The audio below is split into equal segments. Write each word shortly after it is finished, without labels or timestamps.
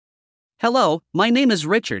Hello, my name is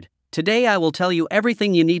Richard. Today I will tell you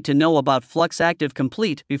everything you need to know about Fluxactive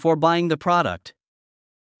Complete before buying the product.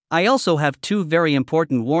 I also have two very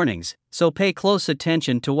important warnings, so pay close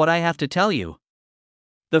attention to what I have to tell you.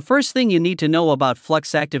 The first thing you need to know about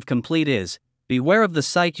Fluxactive Complete is, beware of the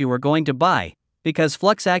site you are going to buy, because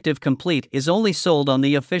Fluxactive Complete is only sold on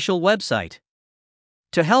the official website.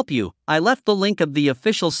 To help you, I left the link of the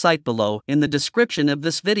official site below in the description of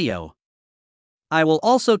this video. I will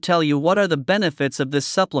also tell you what are the benefits of this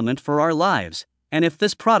supplement for our lives, and if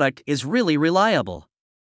this product is really reliable.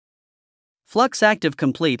 Fluxactive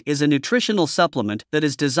Complete is a nutritional supplement that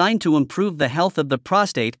is designed to improve the health of the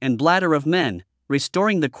prostate and bladder of men,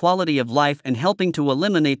 restoring the quality of life and helping to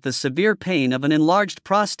eliminate the severe pain of an enlarged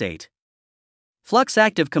prostate.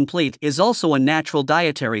 Fluxactive Complete is also a natural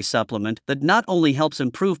dietary supplement that not only helps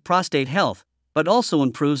improve prostate health, but also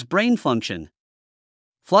improves brain function.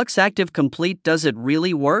 Fluxactive Complete, does it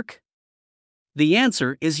really work? The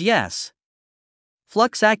answer is yes.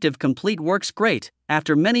 Fluxactive Complete works great.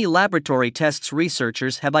 After many laboratory tests,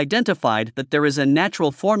 researchers have identified that there is a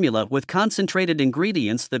natural formula with concentrated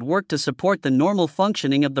ingredients that work to support the normal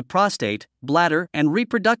functioning of the prostate, bladder, and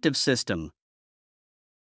reproductive system.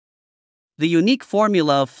 The unique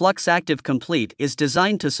formula of Fluxactive Complete is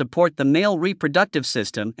designed to support the male reproductive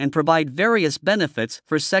system and provide various benefits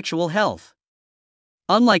for sexual health.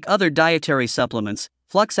 Unlike other dietary supplements,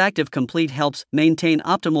 Fluxactive Complete helps maintain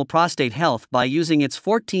optimal prostate health by using its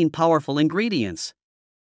 14 powerful ingredients.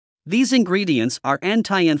 These ingredients are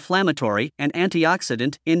anti-inflammatory and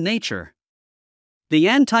antioxidant in nature. The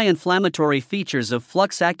anti-inflammatory features of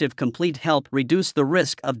Fluxactive Complete help reduce the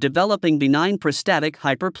risk of developing benign prostatic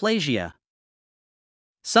hyperplasia.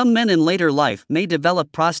 Some men in later life may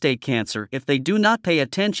develop prostate cancer if they do not pay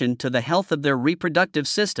attention to the health of their reproductive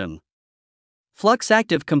system.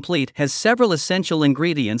 Fluxactive Complete has several essential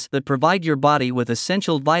ingredients that provide your body with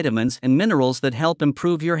essential vitamins and minerals that help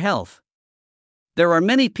improve your health. There are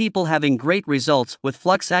many people having great results with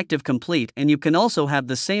Fluxactive Complete, and you can also have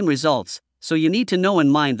the same results, so you need to know in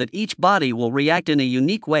mind that each body will react in a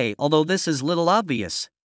unique way, although this is little obvious.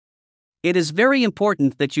 It is very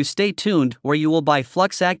important that you stay tuned where you will buy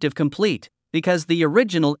Fluxactive Complete, because the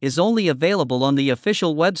original is only available on the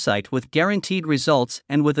official website with guaranteed results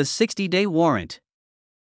and with a 60-day warrant.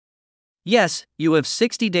 Yes, you have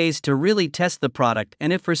 60 days to really test the product,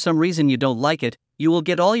 and if for some reason you don't like it, you will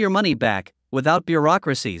get all your money back, without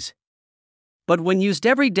bureaucracies. But when used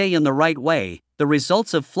every day in the right way, the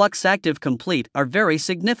results of Fluxactive Complete are very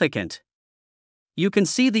significant. You can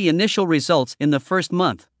see the initial results in the first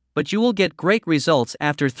month, but you will get great results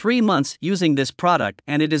after 3 months using this product,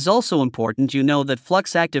 and it is also important you know that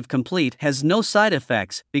Fluxactive Complete has no side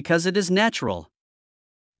effects because it is natural.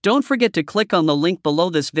 Don't forget to click on the link below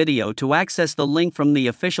this video to access the link from the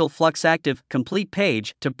official Fluxactive Complete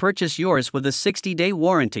page to purchase yours with a 60-day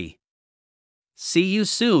warranty. See you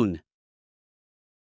soon.